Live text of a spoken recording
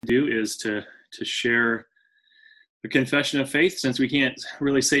do is to share the confession of faith. Since we can't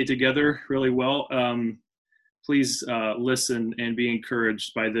really say it together really well, please listen and be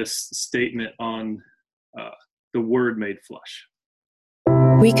encouraged by this statement on the Word made flesh.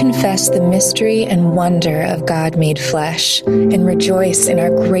 We confess the mystery and wonder of God made flesh and rejoice in our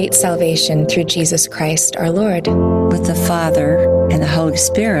great salvation through Jesus Christ our Lord. With the Father and the Holy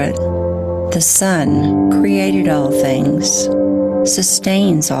Spirit, the Son created all things,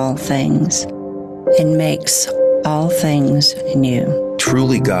 sustains all things, and makes all things new.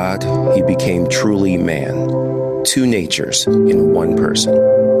 Truly God, he became truly man, two natures in one person.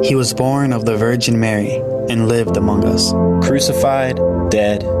 He was born of the Virgin Mary and lived among us. Crucified,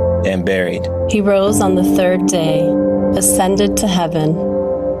 dead, and buried. He rose on the third day, ascended to heaven,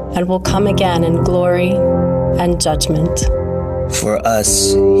 and will come again in glory and judgment. For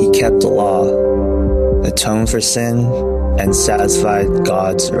us, he kept the law, atoned for sin, and satisfied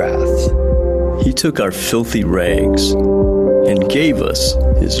God's wrath. He took our filthy rags and gave us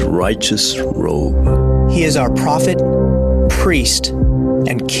his righteous robe. He is our prophet, priest,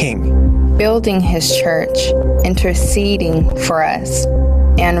 and king. Building his church, interceding for us,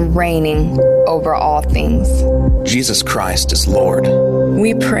 and reigning over all things. Jesus Christ is Lord.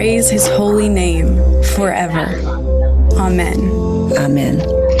 We praise his holy name forever. Amen. Amen.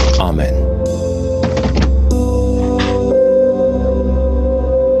 Amen.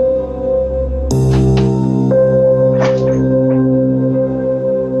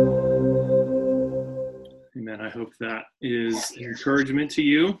 Amen. I hope that is encouragement to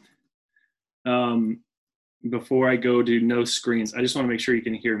you. Before I go to no screens, I just want to make sure you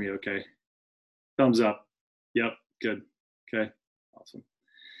can hear me okay. Thumbs up. Yep, good. Okay, awesome.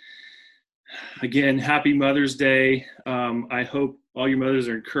 Again, happy Mother's Day. I hope all your mothers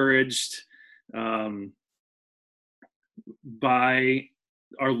are encouraged by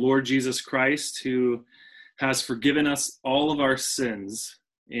our Lord Jesus Christ, who has forgiven us all of our sins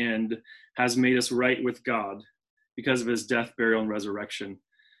and has made us right with God because of his death, burial, and resurrection.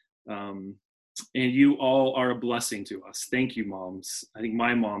 And you all are a blessing to us. Thank you, moms. I think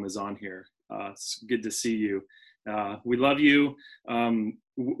my mom is on here. It's good to see you. We love you.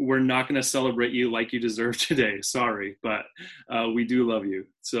 We're not going to celebrate you like you deserve today. Sorry, but we do love you.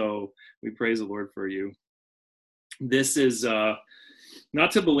 So we praise the Lord for you. This is,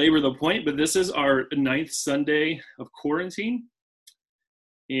 not to belabor the point, but this is our 9th Sunday of quarantine.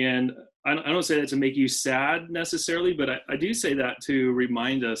 And I don't say that to make you sad necessarily, but I do say that to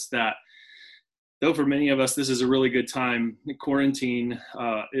remind us that though for many of us this is a really good time, quarantine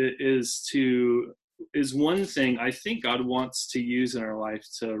is one thing I think God wants to use in our life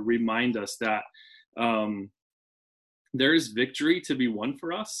to remind us that there is victory to be won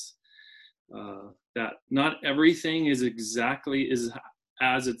for us, that not everything is exactly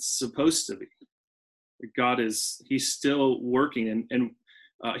as it's supposed to be. God he's still working and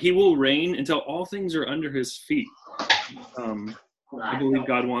he will reign until all things are under his feet. I believe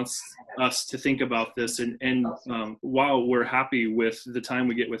God wants us to think about this, and while we're happy with the time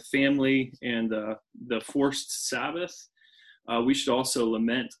we get with family and the forced Sabbath, we should also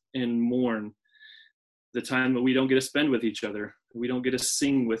lament and mourn the time that we don't get to spend with each other, we don't get to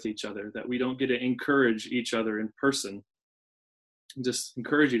sing with each other, that we don't get to encourage each other in person. Just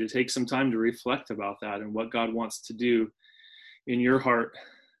encourage you to take some time to reflect about that and what God wants to do in your heart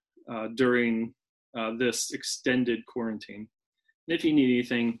during this extended quarantine. If you need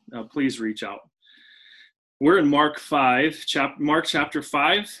anything, please reach out. We're in Mark chapter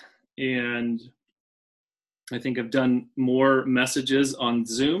 5, and I think I've done more messages on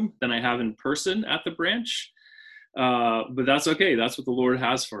Zoom than I have in person at the branch, but that's okay. That's what the Lord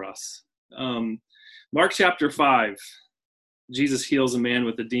has for us. Mark chapter 5, Jesus heals a man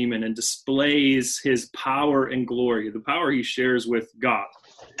with a demon and displays his power and glory, the power he shares with God.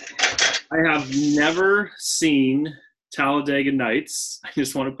 I have never seen Talladega Nights. I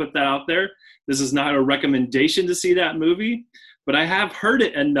just want to put that out there. This is not a recommendation to see that movie, but I have heard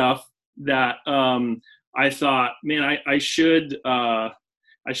it enough that I thought, man, I should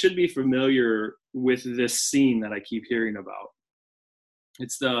be familiar with this scene that I keep hearing about.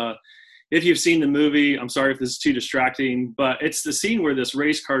 If you've seen the movie, I'm sorry if this is too distracting, but it's the scene where this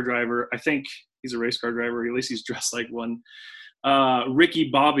race car driver, I think he's a race car driver, at least he's dressed like one, Ricky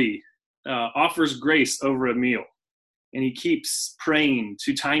Bobby, offers grace over a meal. And he keeps praying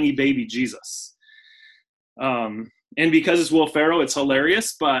to tiny baby Jesus. And because it's Will Ferrell, it's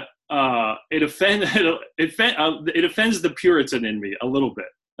hilarious, but it offends the Puritan in me a little bit.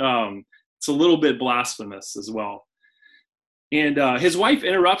 It's a little bit blasphemous as well. And his wife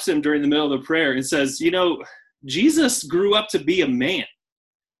interrupts him during the middle of the prayer and says, Jesus grew up to be a man.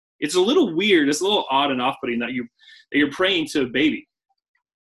 It's a little weird. It's a little odd and off-putting that you're praying to a baby.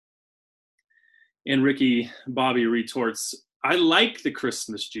 And Bobby retorts, I like the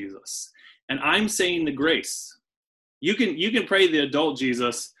Christmas Jesus, and I'm saying the grace. You can pray the adult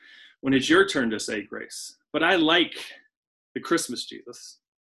Jesus when it's your turn to say grace, but I like the Christmas Jesus.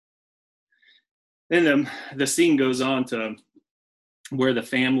 Then the scene goes on to where the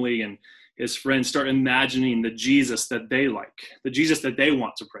family and his friends start imagining the Jesus that they like, the Jesus that they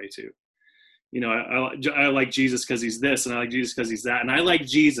want to pray to. I like Jesus because he's this, and I like Jesus because he's that, and I like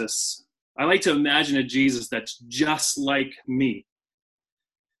Jesus. I like to imagine a Jesus that's just like me.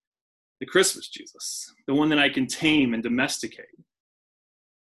 The Christmas Jesus, the one that I can tame and domesticate.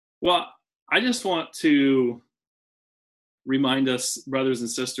 Well, I just want to remind us, brothers and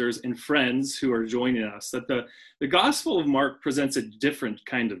sisters and friends who are joining us, that the Gospel of Mark presents a different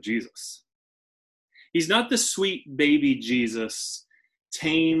kind of Jesus. He's not the sweet baby Jesus,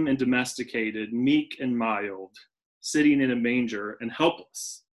 tame and domesticated, meek and mild, sitting in a manger and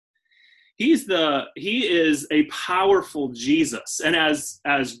helpless. He is a powerful Jesus. And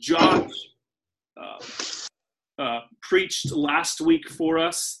as Josh preached last week for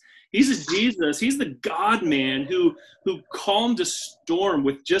us, he's a Jesus. He's the God-man who calmed a storm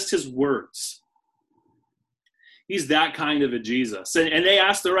with just his words. He's that kind of a Jesus. And they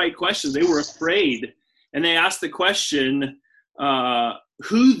asked the right questions. They were afraid. And they asked the question,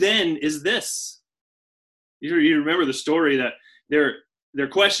 who then is this? You remember the story that they're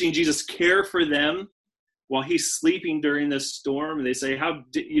questioning Jesus' care for them while he's sleeping during this storm. And they say,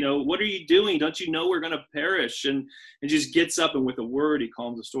 what are you doing? Don't you know we're going to perish? And Jesus gets up, and with a word, he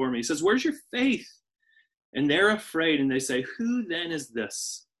calms the storm. And he says, where's your faith? And they're afraid. And they say, who then is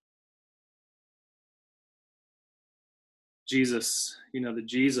this? Jesus, the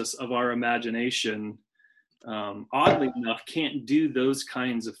Jesus of our imagination, oddly enough, can't do those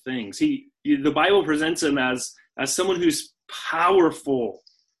kinds of things. The Bible presents him as someone who's powerful,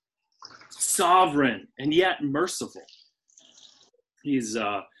 sovereign, and yet merciful. He's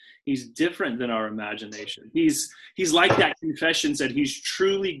different than our imagination. He's like that confession said, he's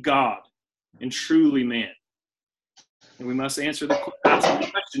truly God and truly man. And we must ask the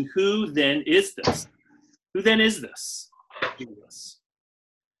question, who then is this? Who then is this? Jesus.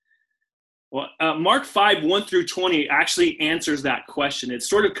 Well, Mark 5, 1 through 20 actually answers that question. It's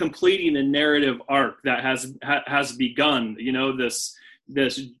sort of completing a narrative arc that has begun.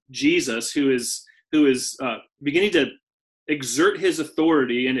 This Jesus who is beginning to exert his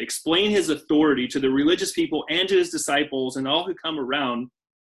authority and explain his authority to the religious people and to his disciples and all who come around,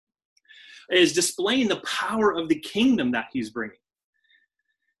 is displaying the power of the kingdom that he's bringing.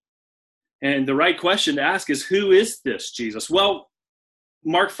 And the right question to ask is, who is this Jesus? Well,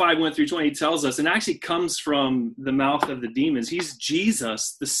 Mark 5, 1 through 20 tells us, and actually comes from the mouth of the demons, he's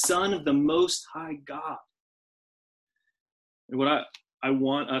Jesus, the Son of the Most High God. And what I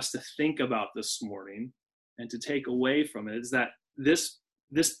want us to think about this morning and to take away from it is that this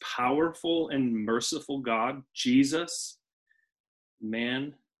powerful and merciful God, Jesus,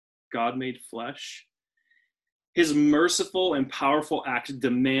 man, God made flesh, his merciful and powerful acts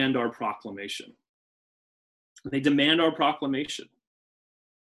demand our proclamation. They demand our proclamation.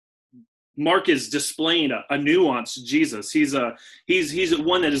 Mark is displaying a nuanced Jesus. He's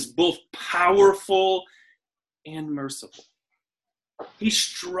one that is both powerful and merciful. He's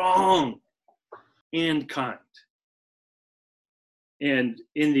strong and kind. And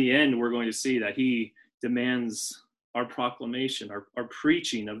in the end, we're going to see that he demands our proclamation, our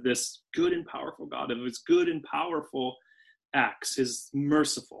preaching of this good and powerful God, of his good and powerful acts, his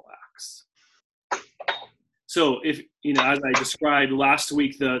merciful acts. So if, as I described last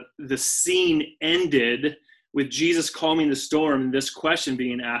week, the scene ended with Jesus calming the storm and this question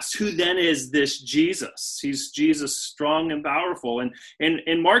being asked, who then is this Jesus? He's Jesus strong and powerful.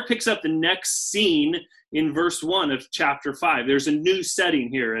 And Mark picks up the next scene in verse 1 of chapter 5. There's a new setting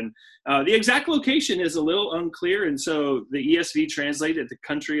here, and the exact location is a little unclear, and so the ESV translated the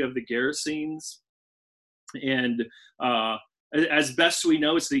country of the Gerasenes. And as best we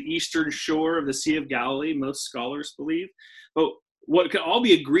know, it's the eastern shore of the Sea of Galilee, most scholars believe. But what can all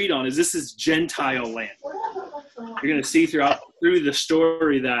be agreed on is this is Gentile land. You're going to see through the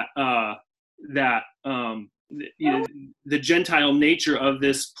story that the Gentile nature of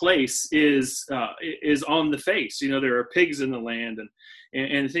this place is on the face. There are pigs in the land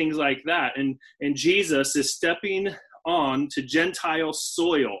and things like that. And Jesus is stepping on to Gentile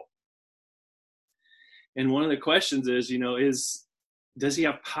soil. And one of the questions is, does he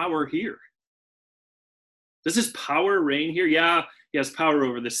have power here? Does his power reign here? Yeah, He has power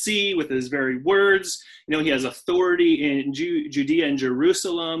over the sea with his very words. He has authority in Judea and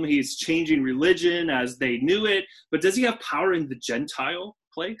Jerusalem. He's changing religion as they knew it. But does he have power in the Gentile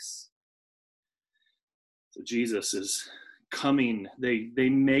place? So Jesus is coming. They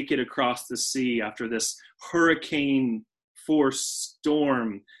make it across the sea after this hurricane force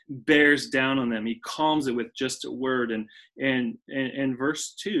storm bears down on them. He calms it with just a word. And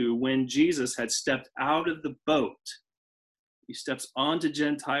verse 2, when Jesus had stepped out of the boat, he steps onto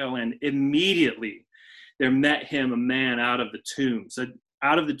Gentile land. Immediately there met him a man out of the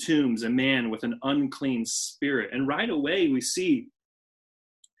tombs, a man with an unclean spirit. And right away we see,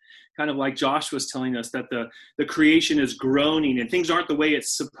 kind of like Josh was telling us, that the creation is groaning and things aren't the way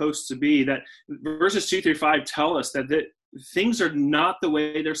it's supposed to be. That verses 2-5 tell us that things are not the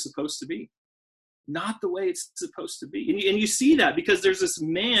way they're supposed to be. Not the way it's supposed to be. And you see that because there's this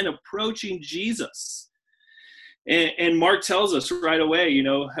man approaching Jesus. And Mark tells us right away,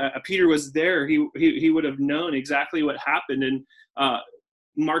 Peter was there. He would have known exactly what happened. And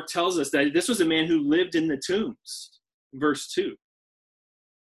Mark tells us that this was a man who lived in the tombs. Verse 2.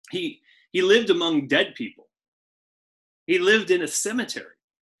 He lived among dead people. He lived in a cemetery.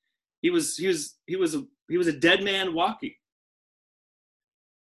 He was a dead man walking.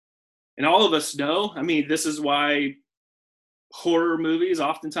 And all of us know, this is why horror movies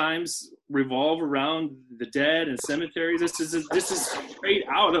oftentimes revolve around the dead and cemeteries. This is straight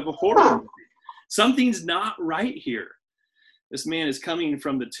out of a horror movie. Something's not right here. This man is coming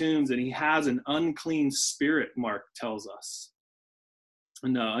from the tombs and he has an unclean spirit, Mark tells us.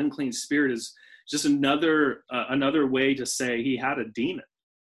 And unclean spirit is just another way to say he had a demon.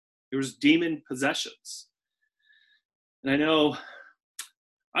 There was demon possessions. And I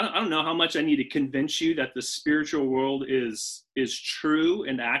don't know how much I need to convince you that the spiritual world is true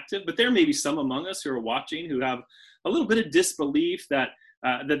and active, but there may be some among us who are watching who have a little bit of disbelief that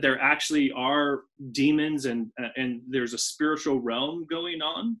there actually are demons and there's a spiritual realm going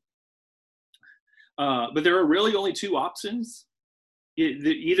on. But there are really only two options.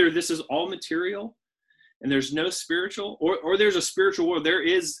 Either this is all material and there's no spiritual, or there's a spiritual world.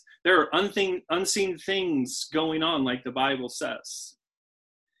 There are unseen things going on, like the Bible says.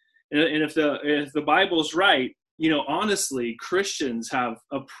 And if the Bible's right, honestly, Christians have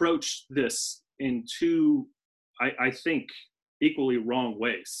approached this in two, I think, equally wrong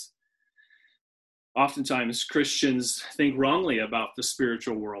ways. Oftentimes, Christians think wrongly about the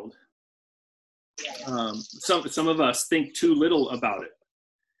spiritual world. Some of us think too little about it.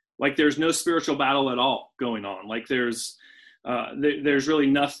 Like there's no spiritual battle at all going on. Like there's really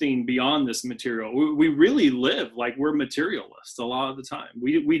nothing beyond this material. We really live like we're materialists a lot of the time.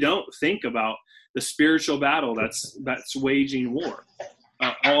 We don't think about the spiritual battle that's waging war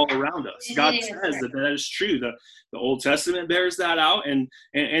all around us. God says that is true. The Old Testament bears that out, and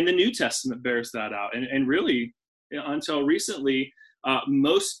the New Testament bears that out. And really, until recently,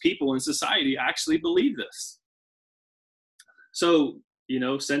 most people in society actually believe this. So,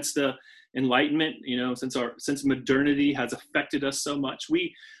 since the Enlightenment, since modernity has affected us so much,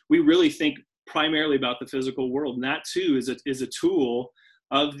 we really think primarily about the physical world, and that too is a tool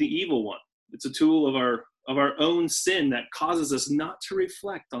of the evil one. It's a tool of our own sin that causes us not to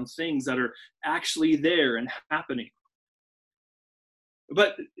reflect on things that are actually there and happening.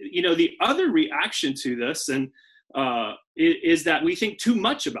 But the other reaction to this is that we think too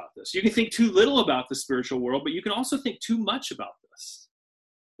much about this. You can think too little about the spiritual world, but you can also think too much about this.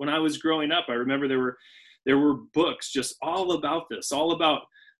 When I was growing up, I remember there were books just all about this, all about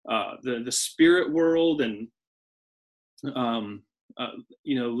the spirit world and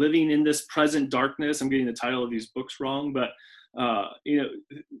living in this present darkness. I'm getting the title of these books wrong, but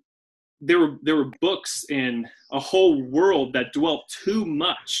there were books in a whole world that dwelt too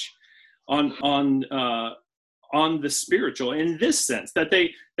much on the spiritual, in this sense, that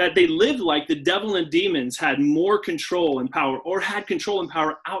they lived like the devil and demons had more control and power, or had control and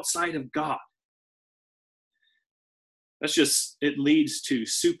power outside of God. It leads to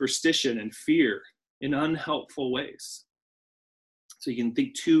superstition and fear in unhelpful ways. So you can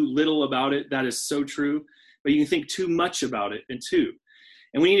think too little about it. That is so true. But you can think too much about it, and too.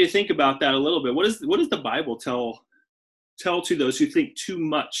 And we need to think about that a little bit. What does the Bible tell to those who think too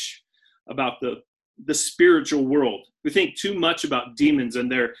much about the spiritual world, who think too much about demons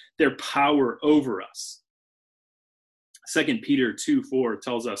and their power over us? 2 Peter 2:4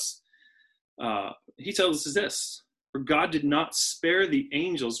 tells us, he tells us this: for God did not spare the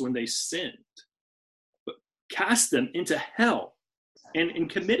angels when they sinned, but cast them into hell and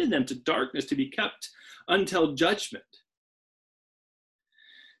committed them to darkness to be kept until judgment.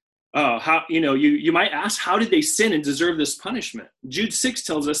 How, you might ask, how did they sin and deserve this punishment? Jude 6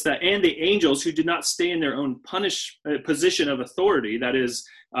 tells us that, and the angels who did not stay in their own position of authority, that is,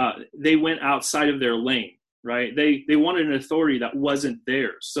 they went outside of their lane, right? They wanted an authority that wasn't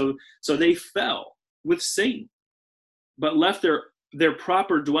theirs. So they fell with Satan, but left their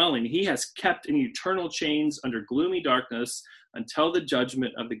proper dwelling. He has kept in eternal chains under gloomy darkness until the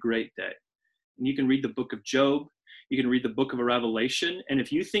judgment of the great day. And you can read the book of Job. You can read the book of Revelation. And if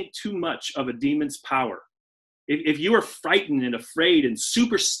you think too much of a demon's power, if you are frightened and afraid and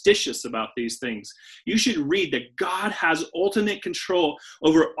superstitious about these things, you should read that God has ultimate control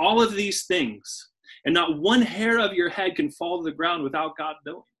over all of these things. And not one hair of your head can fall to the ground without God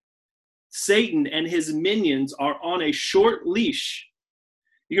knowing. Satan and his minions are on a short leash.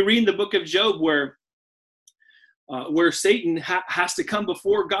 You can read in the book of Job where Satan has to come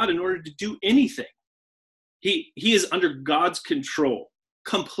before God in order to do anything. He is under God's control,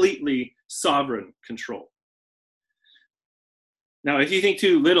 completely sovereign control. Now, if you think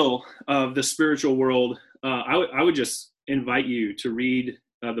too little of the spiritual world, I would just invite you to read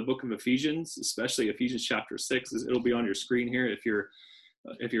the book of Ephesians, especially Ephesians chapter 6. It'll be on your screen here if you're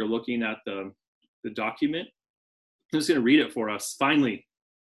looking at the document. I'm just going to read it for us. Finally,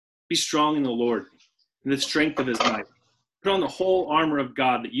 be strong in the Lord and the strength of his might. Put on the whole armor of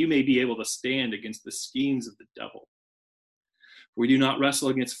God that you may be able to stand against the schemes of the devil. For we do not wrestle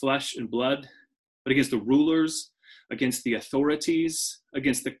against flesh and blood, but against the rulers, against the authorities,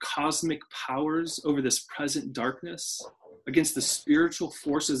 against the cosmic powers over this present darkness, against the spiritual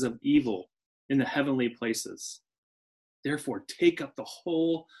forces of evil in the heavenly places. Therefore, take up the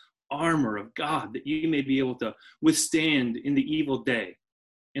whole armor of God that you may be able to withstand in the evil day,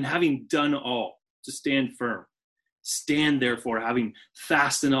 and having done all, to stand firm. Stand therefore, having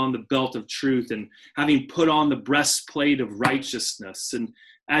fastened on the belt of truth, and having put on the breastplate of righteousness, and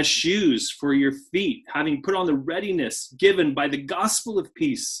as shoes for your feet, having put on the readiness given by the gospel of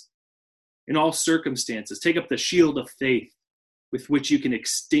peace. In all circumstances, take up the shield of faith, with which you can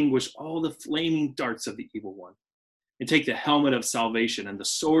extinguish all the flaming darts of the evil one. And take the helmet of salvation and the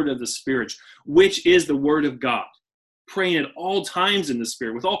sword of the Spirit, which is the word of God, praying at all times in the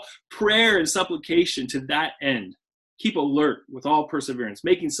Spirit, with all prayer and supplication to that end. Keep alert with all perseverance,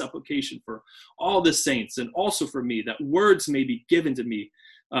 making supplication for all the saints, and also for me, that words may be given to me,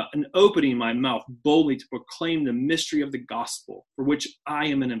 and opening my mouth boldly to proclaim the mystery of the gospel, for which I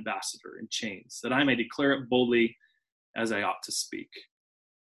am an ambassador in chains, that I may declare it boldly as I ought to speak.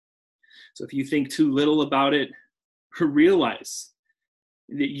 So if you think too little about it, realize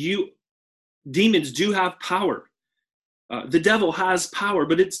that demons do have power. The devil has power,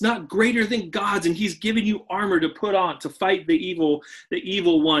 but it's not greater than God's, and he's given you armor to put on to fight the evil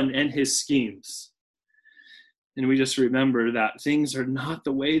one and his schemes. And we just remember that things are not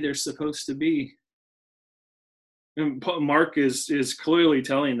the way they're supposed to be. And Mark is clearly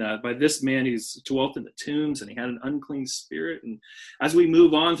telling that by this man, he's dwelt in the tombs and he had an unclean spirit. And as we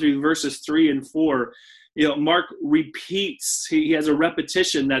move on through verses 3 and 4, Mark repeats, he has a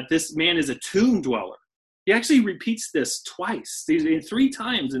repetition that this man is a tomb dweller. He actually repeats this twice, 3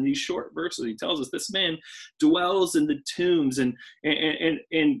 times in these short verses. He tells us this man dwells in the tombs, and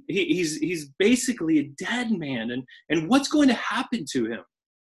he's basically a dead man. And what's going to happen to him?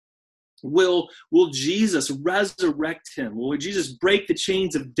 Will Jesus resurrect him? Will Jesus break the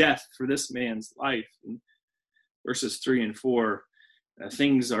chains of death for this man's life? And verses 3 and 4,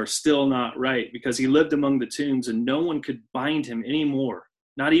 things are still not right, because he lived among the tombs and no one could bind him anymore.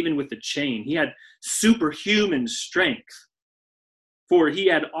 Not even with the chain. He had superhuman strength, for he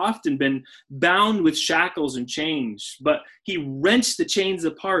had often been bound with shackles and chains, but he wrenched the chains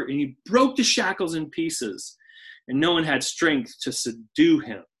apart and he broke the shackles in pieces, and no one had strength to subdue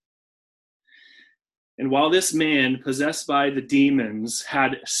him. And while this man, possessed by the demons,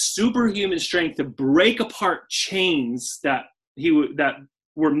 had superhuman strength to break apart chains that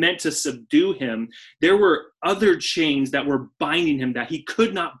were meant to subdue him, there were other chains that were binding him that he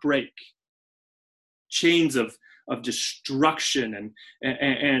could not break. Chains of destruction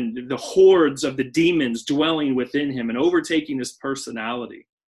and the hordes of the demons dwelling within him and overtaking his personality.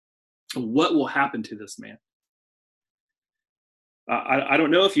 What will happen to this man? I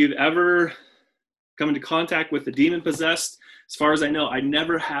don't know if you've ever come into contact with the demon-possessed. As far as I know, I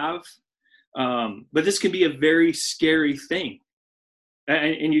never have. But this can be a very scary thing.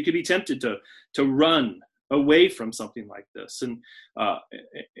 And you could be tempted to run away from something like this, and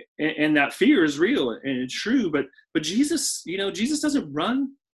that fear is real and true. But Jesus, Jesus doesn't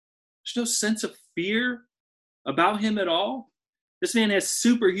run. There's no sense of fear about him at all. This man has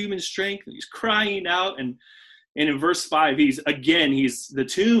superhuman strength, and he's crying out, and And in verse 5, the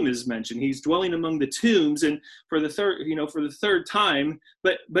tomb is mentioned. He's dwelling among the tombs, and for the third time.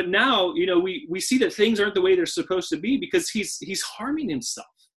 But now, we see that things aren't the way they're supposed to be, because he's harming himself.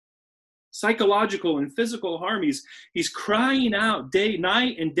 Psychological and physical harm. He's crying out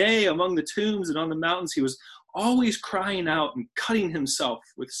night and day among the tombs and on the mountains. He was always crying out and cutting himself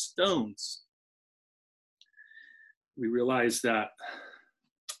with stones. We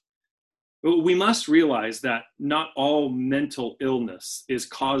must realize that not all mental illness is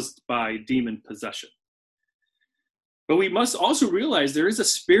caused by demon possession. But we must also realize there is a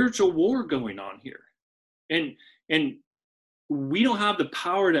spiritual war going on here. And we don't have the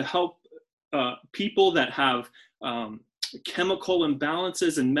power to help people that have chemical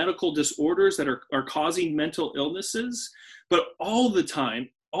imbalances and medical disorders that are causing mental illnesses. But all the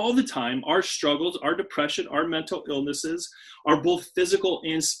time, our struggles, our depression, our mental illnesses are both physical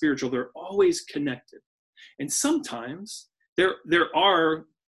and spiritual. They're always connected. And sometimes there are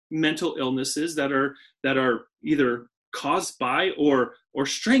mental illnesses that are either caused by or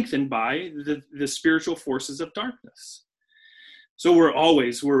strengthened by the spiritual forces of darkness. So we're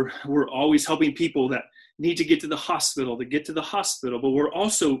always helping people that need to get to the hospital, but we're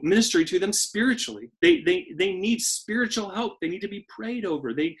also ministering to them spiritually. They need spiritual help. They need to be prayed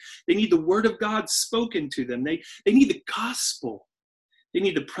over. They need the word of God spoken to them. They need the gospel. They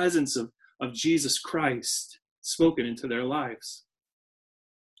need the presence of Jesus Christ spoken into their lives.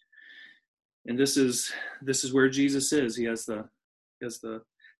 And this is where Jesus is. He has the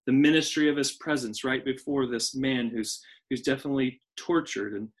ministry of his presence right before this man who's definitely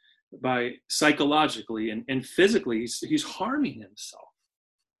tortured and by psychologically and physically, he's harming himself.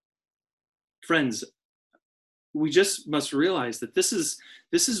 Friends, we just must realize that this is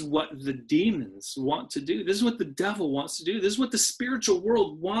what the demons want to do. This is what the devil wants to do. This is what the spiritual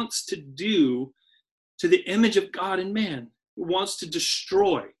world wants to do to the image of God in man. It wants to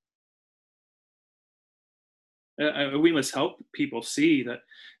destroy. We must help people see that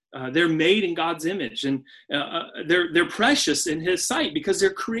they're made in God's image, and they're precious in his sight because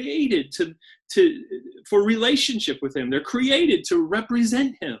they're created for relationship with him. They're created to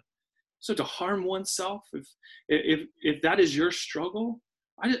represent him. So to harm oneself, if that is your struggle,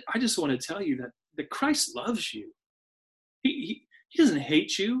 I just want to tell you that Christ loves you. He doesn't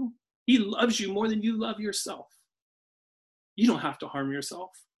hate you. He loves you more than you love yourself. You don't have to harm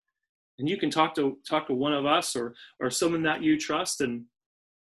yourself. And you can talk to one of us or someone that you trust and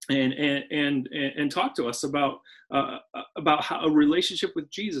talk to us about how a relationship with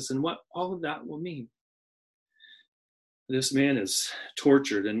Jesus and what all of that will mean. This man is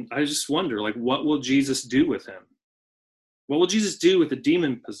tortured, and I just wonder, what will Jesus do with him? What will Jesus do with the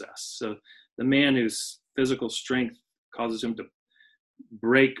demon possessed? So the man whose physical strength causes him to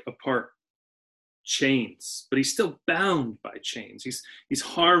break apart chains, but he's still bound by chains. He's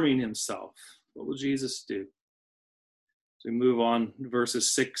harming himself. What will Jesus do? So we move on to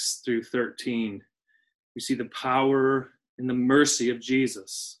verses 6 through 13. We see the power and the mercy of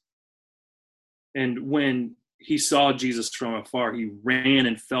Jesus. And when he saw Jesus from afar, he ran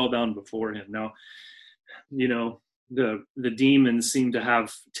and fell down before him. Now, the demons seem to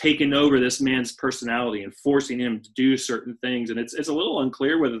have taken over this man's personality and forcing him to do certain things. And it's a little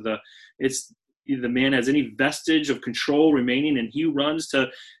unclear whether the man has any vestige of control remaining, and he runs to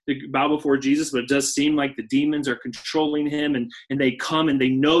bow before Jesus, but it does seem like the demons are controlling him, and they come and they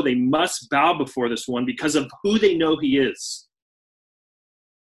know they must bow before this one because of who they know he is.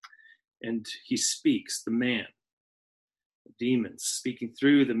 And he speaks, the man, the demons speaking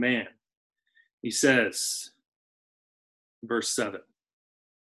through the man. He says, verse 7,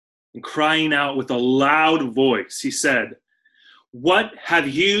 and crying out with a loud voice, he said, "What have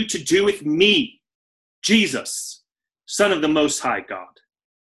you to do with me, Jesus, Son of the Most High God?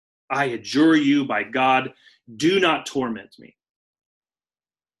 I adjure you by God, do not torment me."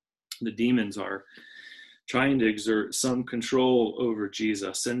 The demons are trying to exert some control over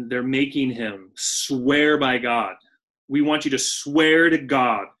Jesus, and they're making him swear by God. We want you to swear to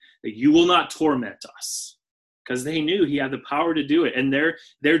God that you will not torment us, because they knew he had the power to do it, and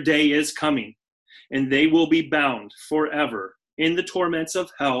their day is coming, and they will be bound forever in the torments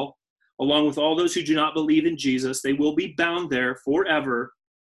of hell, along with all those who do not believe in Jesus. They will be bound there forever.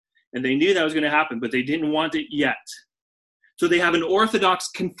 And they knew that was going to happen, but they didn't want it yet. So they have an orthodox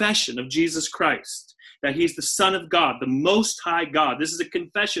confession of Jesus Christ, that he's the Son of God, the Most High God. This is a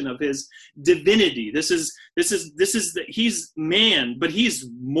confession of his divinity. He's man, but he's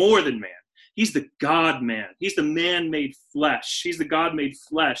more than man. He's the God-man. He's the man made flesh. He's the God made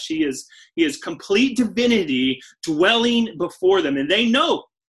flesh. He is complete divinity dwelling before them. And they know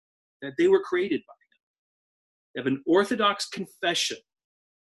that they were created by him. They have an orthodox confession,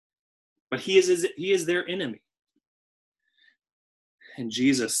 but he is their enemy. And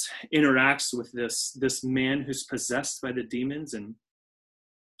Jesus interacts with this man who's possessed by the demons, and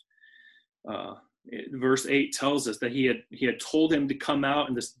verse 8 tells us that he had told him to come out,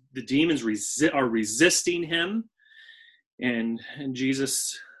 and the demons are resisting him, and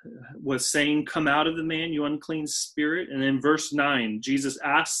Jesus was saying, "Come out of the man, you unclean spirit." And then verse 9, Jesus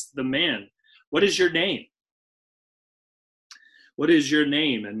asks the man, "What is your name? What is your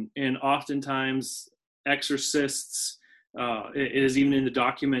name?" And oftentimes exorcists, it is even in the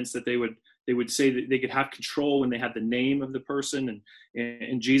documents that they would say that they could have control when they had the name of the person.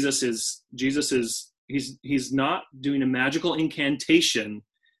 And Jesus is he's not doing a magical incantation.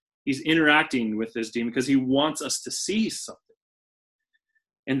 He's interacting with this demon because he wants us to see something.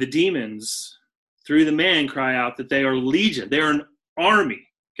 And the demons, through the man, cry out that they are legion. They are an army.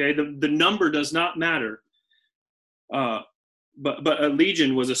 Okay, the number does not matter. But a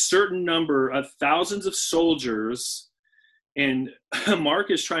legion was a certain number of thousands of soldiers. And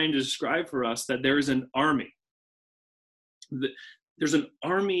Mark is trying to describe for us that there is an army. There's an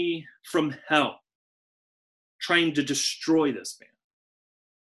army from hell trying to destroy this man,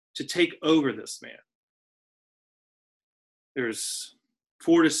 to take over this man. There's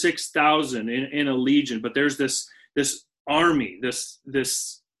 4,000 to 6,000 in a legion, but there's this army,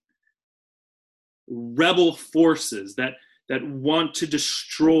 this rebel forces that want to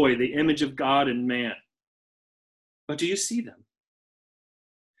destroy the image of God in man. But do you see them?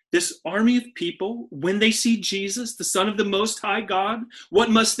 This army of people, when they see Jesus, the Son of the Most High God, what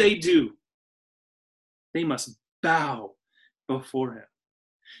must they do? They must bow before him.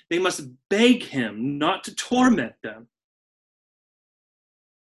 They must beg him not to torment them.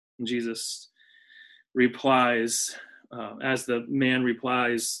 And Jesus replies, as the man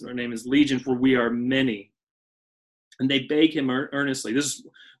replies, "Our name is Legion, for we are many." And they beg him earnestly. This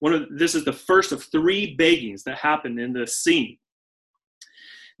is the first of 3 beggings that happen in this scene.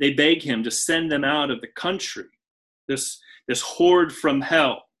 They beg him to send them out of the country. This horde from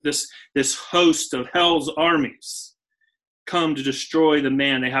hell, this host of hell's armies, come to destroy the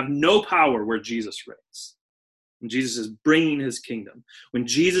man. They have no power where Jesus reigns. And Jesus is bringing his kingdom. When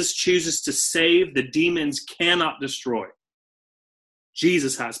Jesus chooses to save, the demons cannot destroy.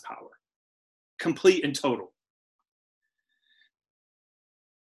 Jesus has power, complete and total.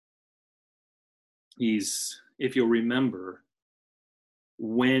 If you'll remember,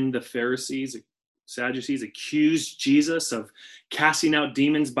 when the Pharisees, Sadducees accused Jesus of casting out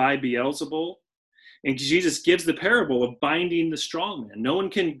demons by Beelzebul, and Jesus gives the parable of binding the strong man. No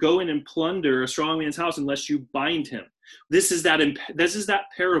one can go in and plunder a strong man's house unless you bind him. This is that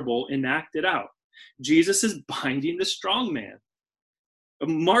parable enacted out. Jesus is binding the strong man.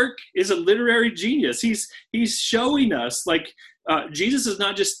 Mark is a literary genius. He's showing us, like, Jesus is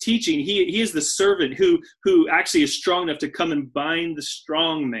not just teaching. He is the servant who actually is strong enough to come and bind the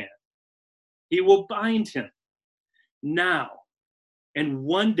strong man. He will bind him now. And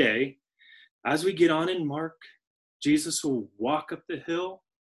one day, as we get on in Mark, Jesus will walk up the hill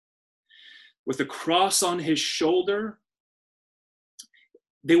with a cross on his shoulder.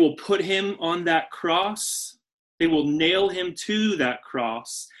 They will put him on that cross. They will nail him to that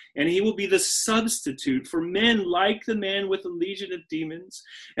cross, and he will be the substitute for men like the man with a legion of demons,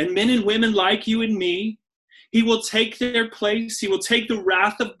 and men and women like you and me. He will take their place. He will take the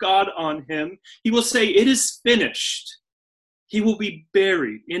wrath of God on him. He will say, "It is finished." He will be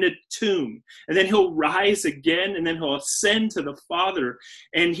buried in a tomb, and then he'll rise again, and then he'll ascend to the Father,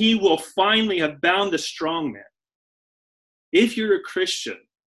 and he will finally have bound the strong man. If you're a Christian,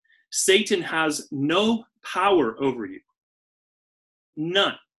 Satan has no power over you.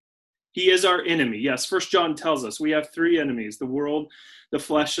 None. He is our enemy. Yes, 1 John tells us we have 3 enemies: the world, the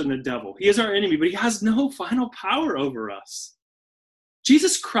flesh, and the devil. He is our enemy, but he has no final power over us.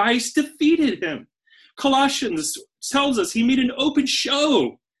 Jesus Christ defeated him. Colossians tells us he made an open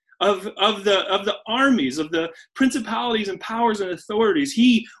show of the armies, of the principalities and powers and authorities.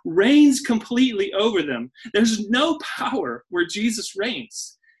 He reigns completely over them. There's no power where Jesus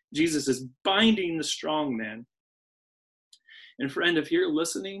reigns. Jesus is binding the strong man. And friend, if you're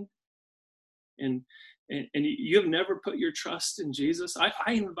listening and you have never put your trust in Jesus,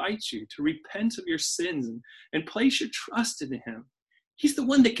 I invite you to repent of your sins and place your trust in him. He's the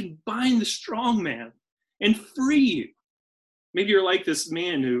one that can bind the strong man and free you. Maybe you're like this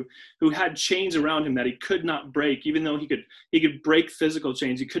man who had chains around him that he could not break. Even though he could break physical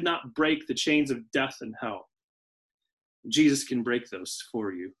chains, he could not break the chains of death and hell. Jesus can break those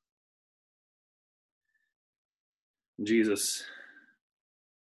for you. Jesus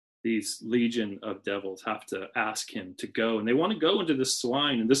these legion of devils have to ask him to go, and they want to go into the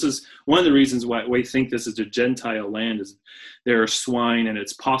swine. And this is one of the reasons why we think this is a Gentile land, is there are swine, and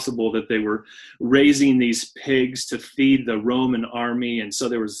it's possible that they were raising these pigs to feed the Roman army. And so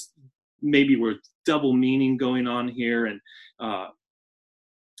there was maybe double meaning going on here. And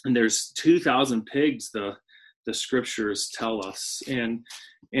there's 2,000 pigs, the scriptures tell us. And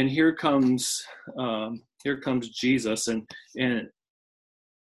here comes Jesus, and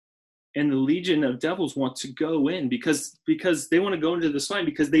the legion of devils want to go in because they want to go into the swine,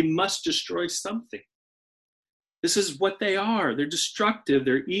 because they must destroy something. This is what they are. They're destructive.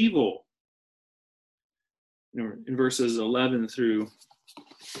 They're evil. In verses 11 through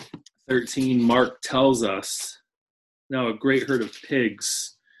 13, Mark tells us, now a great herd of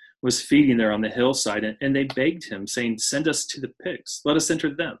pigs was feeding there on the hillside, and they begged him, saying, "Send us to the pigs. Let us enter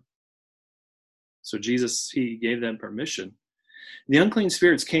them." So Jesus, he gave them permission. The unclean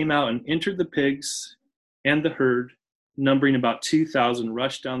spirits came out and entered the pigs, and the herd, numbering about 2,000,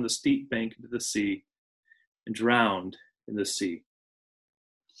 rushed down the steep bank into the sea and drowned in the sea.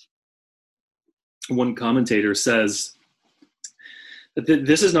 One commentator says that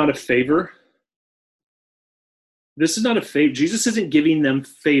this is not a favor. This is not a favor. Jesus isn't giving them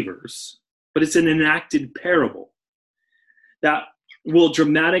favors, but it's an enacted parable that will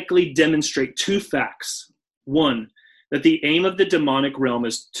dramatically demonstrate two facts. One, that the aim of the demonic realm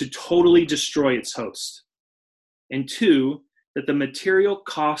is to totally destroy its host. And two, that the material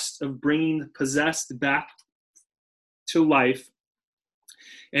cost of bringing the possessed back to life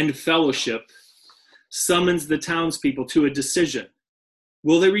and fellowship summons the townspeople to a decision.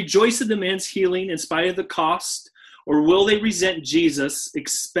 Will they rejoice in the man's healing in spite of the cost, or will they resent Jesus'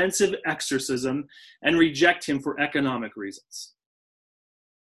 expensive exorcism and reject him for economic reasons?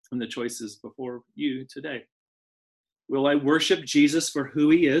 And the choice is before you today. Will I worship Jesus for who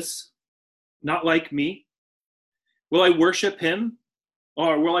he is, not like me? Will I worship him,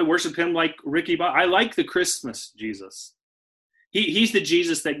 or will I worship him like Ricky Bob? I like the Christmas Jesus. He's the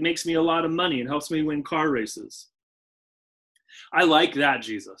Jesus that makes me a lot of money and helps me win car races. I like that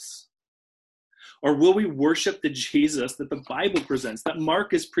Jesus. Or will we worship the Jesus that the Bible presents, that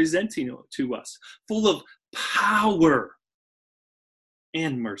Mark is presenting to us, full of power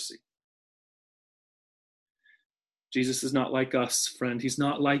and mercy? Jesus is not like us, friend. He's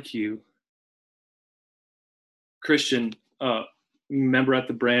not like you. Christian, member at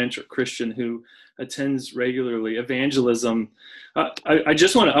the branch, or Christian who attends regularly, evangelism. I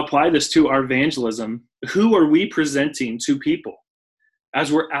just want to apply this to our evangelism. Who are we presenting to people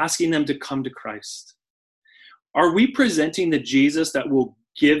as we're asking them to come to Christ? Are we presenting the Jesus that will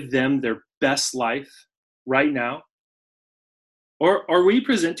give them their best life right now? Or are we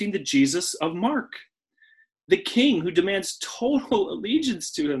presenting the Jesus of Mark, the king who demands total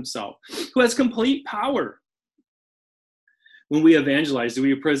allegiance to himself, who has complete power? When we evangelize, do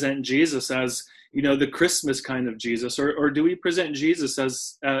we present Jesus as, the Christmas kind of Jesus, or do we present Jesus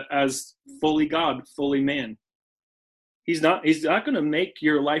as fully God, fully man? He's not going to make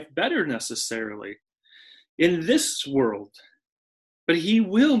your life better necessarily in this world, but he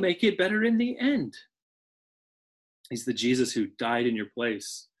will make it better in the end. He's the Jesus who died in your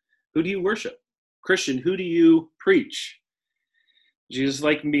place. Who do you worship? Christian, who do you preach? Jesus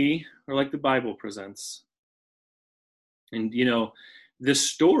like me, or like the Bible presents? And, this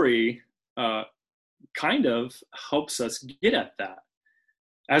story kind of helps us get at that.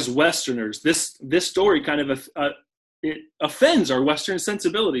 As Westerners, this story kind of it offends our Western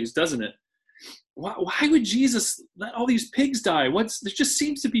sensibilities, doesn't it? Why would Jesus let all these pigs die? There just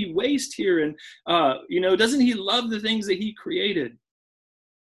seems to be waste here. And, doesn't he love the things that he created?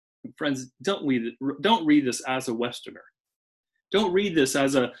 Friends, don't read this as a Westerner. Don't read this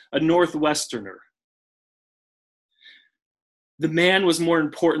as a Northwesterner. The man was more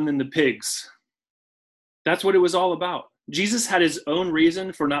important than the pigs. That's what it was all about. Jesus had his own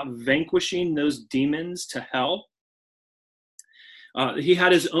reason for not vanquishing those demons to hell. He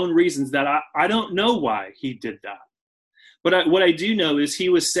had his own reasons that I don't know why he did that. But what I do know is he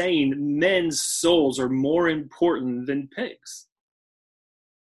was saying men's souls are more important than pigs.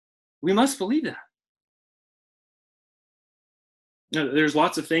 We must believe that. There's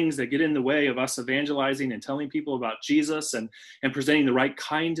lots of things that get in the way of us evangelizing and telling people about Jesus and presenting the right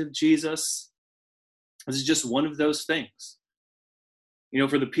kind of Jesus. This is just one of those things.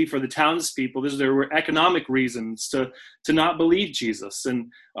 For the townspeople, there were economic reasons to not believe Jesus,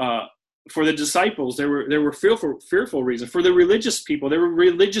 and for the disciples, there were fearful reasons. For the religious people, there were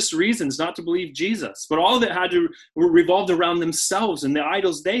religious reasons not to believe Jesus. But all of it revolved around themselves and the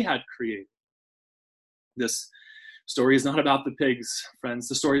idols they had created. This story is not about the pigs, friends.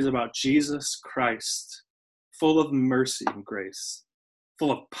 The story is about Jesus Christ, full of mercy and grace,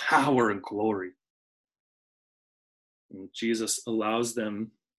 full of power and glory. And Jesus allows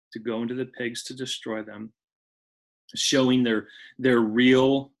them to go into the pigs to destroy them, showing their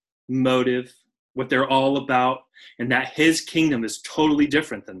real motive, what they're all about, and that his kingdom is totally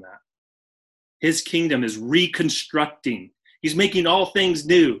different than that. His kingdom is reconstructing. He's making all things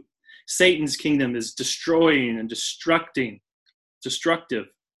new. Satan's kingdom is destroying and destructive.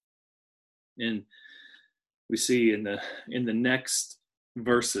 And we see in the next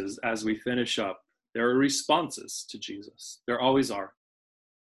verses, as we finish up, there are responses to Jesus. There always are.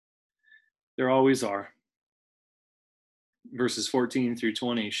 There always are. Verses 14 through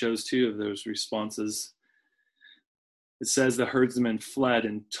 20 shows two of those responses. It says the herdsmen fled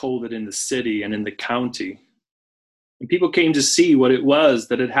and told it in the city and in the county. And people came to see what it was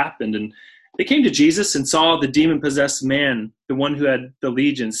that had happened. And they came to Jesus and saw the demon-possessed man, the one who had the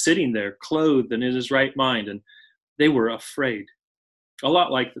legion, sitting there, clothed and in his right mind. And they were afraid, a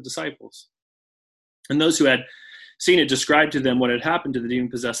lot like the disciples. And those who had seen it described to them what had happened to the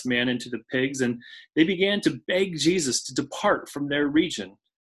demon-possessed man and to the pigs. And they began to beg Jesus to depart from their region.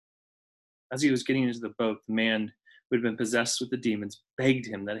 As he was getting into the boat, the man who had been possessed with the demons begged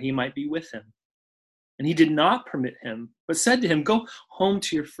him that he might be with him. And he did not permit him, but said to him, "Go home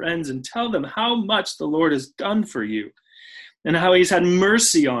to your friends and tell them how much the Lord has done for you and how he's had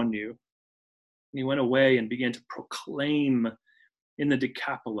mercy on you." And he went away and began to proclaim in the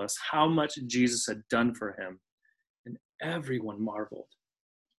Decapolis how much Jesus had done for him. And everyone marveled.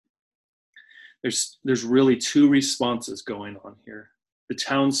 There's really two responses going on here. The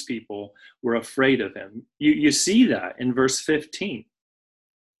townspeople were afraid of him. You see that in verse 15.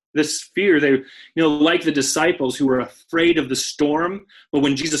 This fear, they, like the disciples who were afraid of the storm, but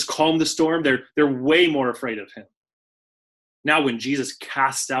when Jesus calmed the storm, they're way more afraid of him. Now, when Jesus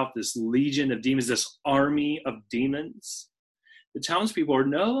cast out this legion of demons, this army of demons, the townspeople are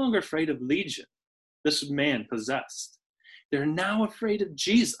no longer afraid of legion, this man possessed. They're now afraid of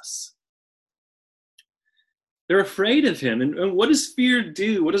Jesus. They're afraid of him. And what does fear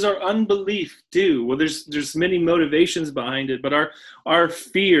do? What does our unbelief do? Well, there's many motivations behind it, but our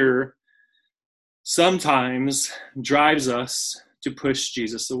fear sometimes drives us to push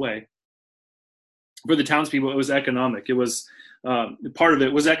Jesus away. For the townspeople, it was economic. It was part of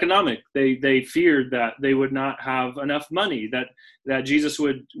it was economic. They feared that they would not have enough money, that Jesus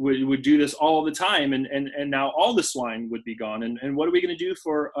would do this all the time, and now all the swine would be gone. And what are we going to do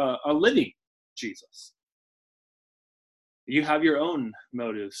for a living, Jesus? You have your own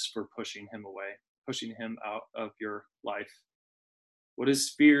motives for pushing him away, pushing him out of your life. What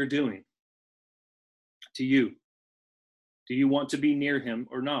is fear doing to you? Do you want to be near him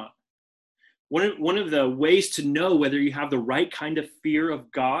or not? One of the ways to know whether you have the right kind of fear of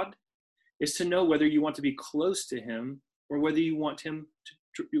God is to know whether you want to be close to him or whether you want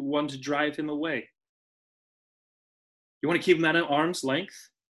to drive him away. You want to keep him at arm's length?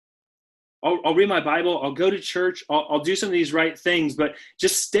 I'll read my Bible, I'll go to church, I'll do some of these right things, but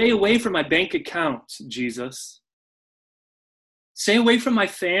just stay away from my bank account, Jesus. Stay away from my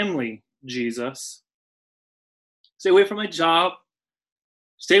family, Jesus. Stay away from my job.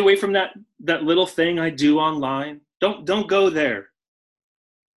 Stay away from that little thing I do online. Don't go there.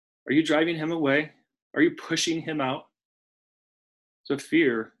 Are you driving him away? Are you pushing him out? So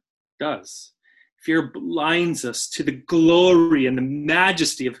fear does. Fear blinds us to the glory and the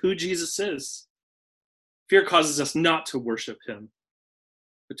majesty of who Jesus is. Fear causes us not to worship him,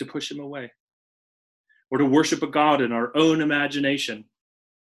 but to push him away, or to worship a God in our own imagination.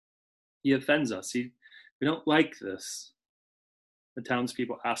 He offends us. We don't like this. The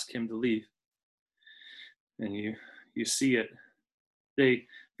townspeople ask him to leave. And you see it.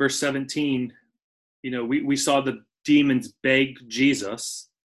 Verse 17, we saw the demons beg Jesus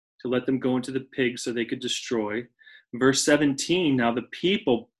to let them go into the pigs so they could destroy. Verse 17, now the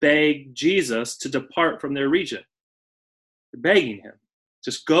people beg Jesus to depart from their region. They're begging him,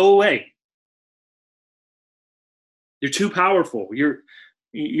 just go away. You're too powerful.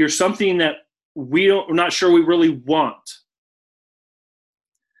 You're something that we're not sure we really want.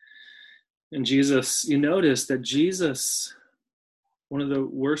 And Jesus, you notice that Jesus, one of the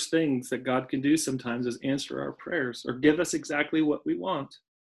worst things that God can do sometimes is answer our prayers or give us exactly what we want.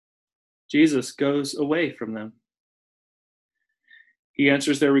 Jesus goes away from them. He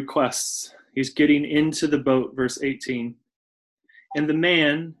answers their requests. He's getting into the boat, verse 18. And the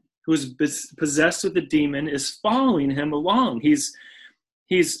man who is possessed with the demon is following him along. He's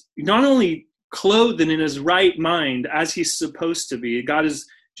not only clothed and in his right mind as he's supposed to be.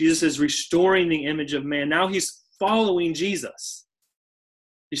 Jesus is restoring the image of man. Now he's following Jesus.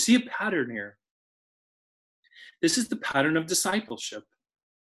 You see a pattern here. This is the pattern of discipleship.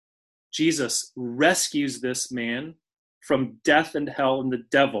 Jesus rescues this man from death and hell and the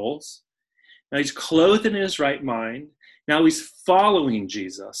devils. Now he's clothed in his right mind. Now he's following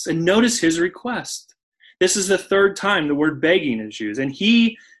Jesus. And notice his request. This is the third time the word begging is used. And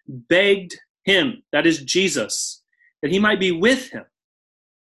he begged him, that is Jesus, that he might be with him.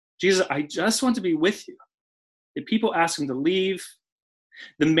 Jesus, I just want to be with you. If people ask him to leave,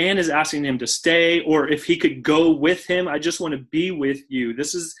 the man is asking him to stay, or if he could go with him, I just want to be with you.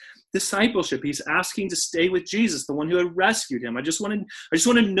 This is discipleship. He's asking to stay with Jesus, the one who had rescued him. I just want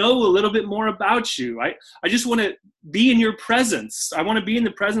to know a little bit more about you. I just want to be in your presence. I want to be in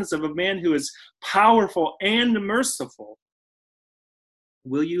the presence of a man who is powerful and merciful.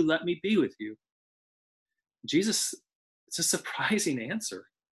 Will you let me be with you? Jesus, it's a surprising answer.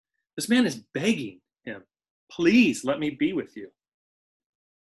 This man is begging him, please let me be with you.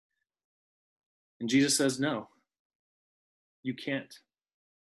 And Jesus says, no, you can't.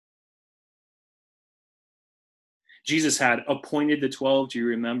 Jesus had appointed the 12, do you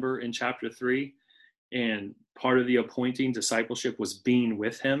remember, in chapter 3? And part of the appointing discipleship was being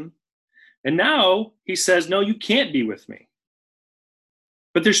with him. And now he says, no, you can't be with me.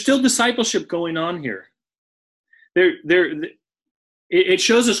 But there's still discipleship going on here. It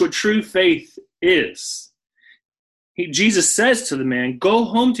shows us what true faith is. Jesus says to the man, go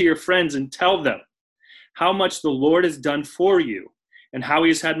home to your friends and tell them how much the Lord has done for you and how he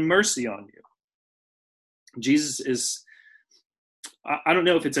has had mercy on you. Jesus is, I don't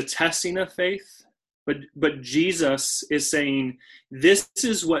know if it's a testing of faith, but Jesus is saying, this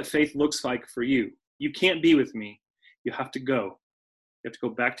is what faith looks like for you. You can't be with me. You have to go. You have to go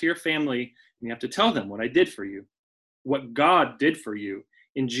back to your family, and you have to tell them what I did for you, what God did for you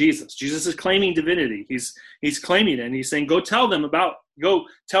in Jesus. Jesus is claiming divinity. He's claiming it, and he's saying, go tell them.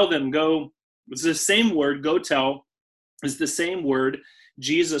 It's the same word, go tell, is the same word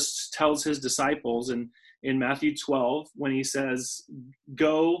Jesus tells his disciples in Matthew 12 when he says,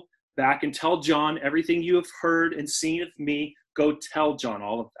 go back and tell John everything you have heard and seen of me. Go tell John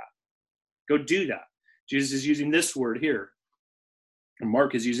all of that. Go do that. Jesus is using this word here. And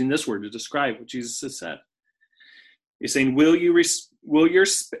Mark is using this word to describe what Jesus has said. He's saying, will your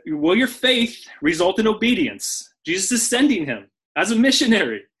faith result in obedience? Jesus is sending him as a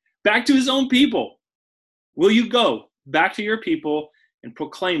missionary back to his own people. Will you go back to your people and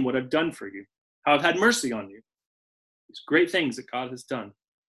proclaim what I've done for you, how I've had mercy on you? These great things that God has done.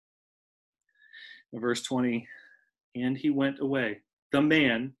 In verse 20, and he went away. The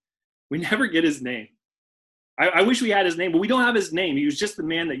man, we never get his name. I wish we had his name, but we don't have his name. He was just the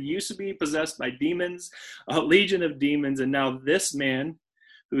man that used to be possessed by demons, a legion of demons. And now this man,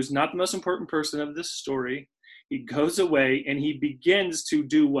 who's not the most important person of this story, he goes away and he begins to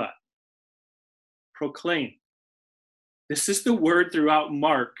do what? Proclaim. This is the word throughout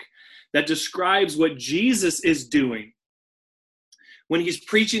Mark that describes what Jesus is doing. When he's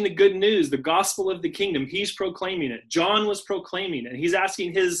preaching the good news, the gospel of the kingdom, he's proclaiming it. John was proclaiming it. He's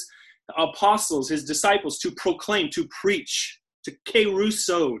asking his apostles, his disciples, to proclaim, to preach, to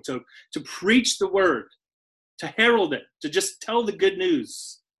keruso, to preach the word, to herald it, to just tell the good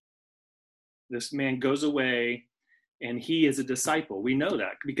news. This man goes away and he is a disciple. We know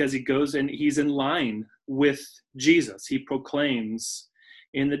that because he goes and he's in line with Jesus. He proclaims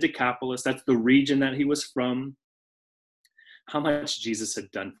in the Decapolis, that's the region that he was from, how much Jesus had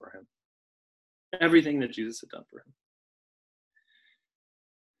done for him. Everything that Jesus had done for him.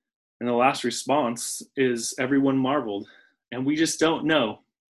 And the last response is everyone marveled. And we just don't know.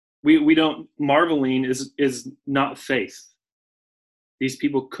 We don't, marveling is not faith. These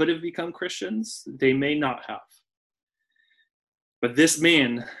people could have become Christians. They may not have. But this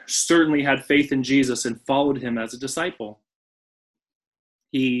man certainly had faith in Jesus and followed him as a disciple.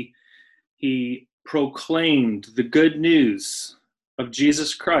 He proclaimed the good news of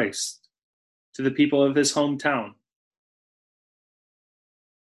Jesus Christ to the people of his hometown.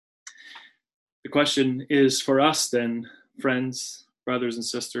 The question is for us then, friends, brothers and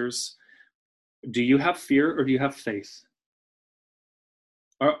sisters, do you have fear or do you have faith?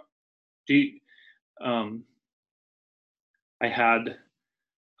 Or do you, I had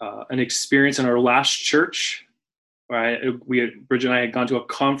an experience in our last church where Bridget and I had gone to a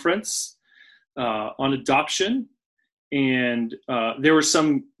conference on adoption, and there were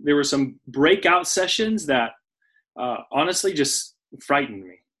some breakout sessions that honestly just frightened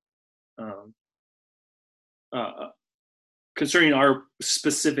me. Concerning our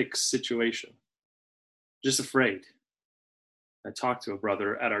specific situation. Just afraid. I talked to a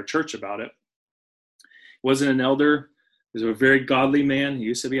brother at our church about it. Wasn't an elder. He was a very godly man. He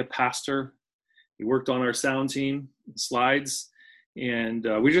used to be a pastor. He worked on our sound team, slides. And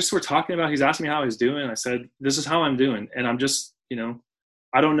we just were talking about, he's asking me how I was doing. I said, this is how I'm doing. And I'm just,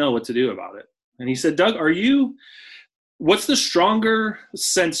 I don't know what to do about it. And he said, Doug, what's the stronger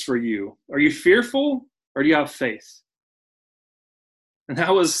sense for you? Are you fearful or do you have faith? And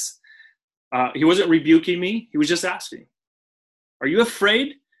that was, he wasn't rebuking me. He was just asking, are you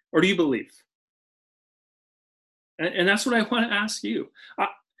afraid or do you believe? And that's what I want to ask you.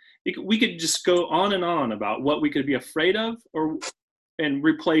 We could just go on and on about what we could be afraid of and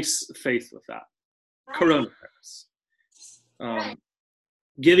replace faith with that. Coronavirus.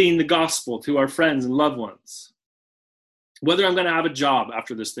 Giving the gospel to our friends and loved ones. Whether I'm going to have a job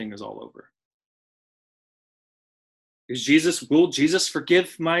after this thing is all over. Will Jesus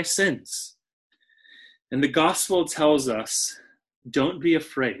forgive my sins? And the gospel tells us, don't be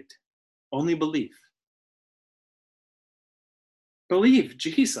afraid, only believe. Believe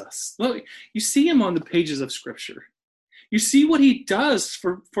Jesus. Look, you see him on the pages of Scripture. You see what he does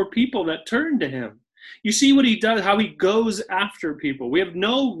for people that turn to him. You see what he does, how he goes after people. We have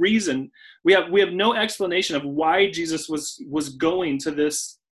no reason, we have no explanation of why Jesus was going to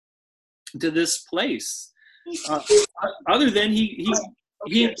this place, other than he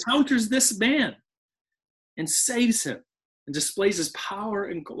encounters this man and saves him and displays his power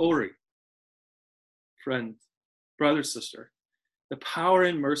and glory. Friend, brother, sister, the power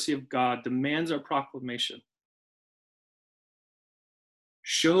and mercy of God demands our proclamation.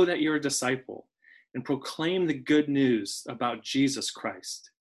 Show that you're a disciple and proclaim the good news about Jesus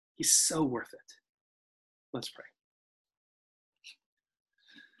Christ. He's so worth it. Let's pray.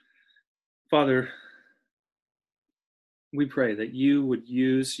 Father, we pray that you would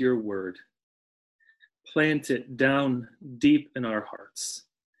use your word, plant it down deep in our hearts,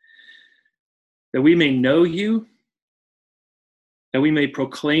 that we may know you, that we may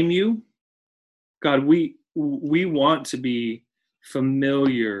proclaim you. God, we want to be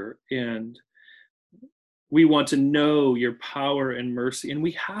familiar, and we want to know your power and mercy, and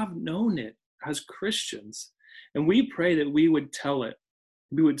we have known it as Christians. And we pray that we would tell it.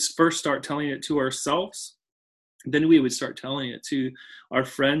 We would first start telling it to ourselves, then we would start telling it to our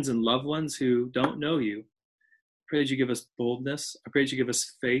friends and loved ones who don't know you. I pray that you give us boldness. I pray that you give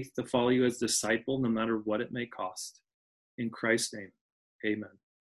us faith to follow you as disciple, no matter what it may cost. In Christ's name, amen.